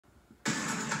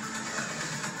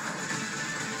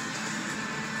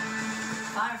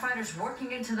Firefighters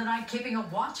working into the night, keeping a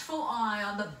watchful eye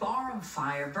on the Barham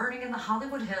fire burning in the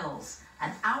Hollywood Hills.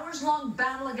 An hours-long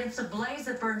battle against a blaze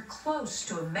that burned close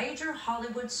to a major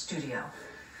Hollywood studio.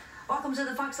 Welcome to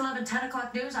the Fox 11 10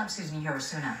 o'clock news. I'm Susan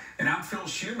Hirasuna. And I'm Phil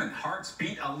Shuman. Hearts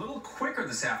beat a little quicker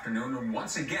this afternoon when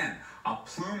once again a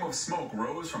plume of smoke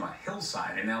rose from a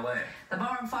hillside in L.A. The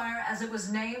Barham fire, as it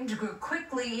was named, grew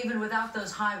quickly even without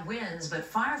those high winds, but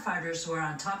firefighters were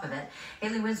on top of it.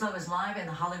 Haley Winslow is live in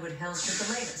the Hollywood Hills with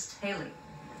the latest. Haley.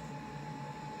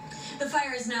 The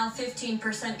fire is now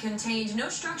 15% contained. No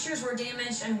structures were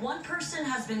damaged, and one person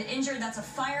has been injured. That's a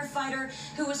firefighter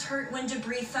who was hurt when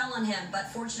debris fell on him,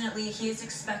 but fortunately, he is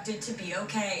expected to be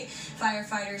okay.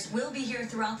 Firefighters will be here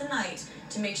throughout the night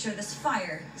to make sure this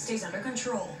fire stays under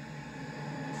control.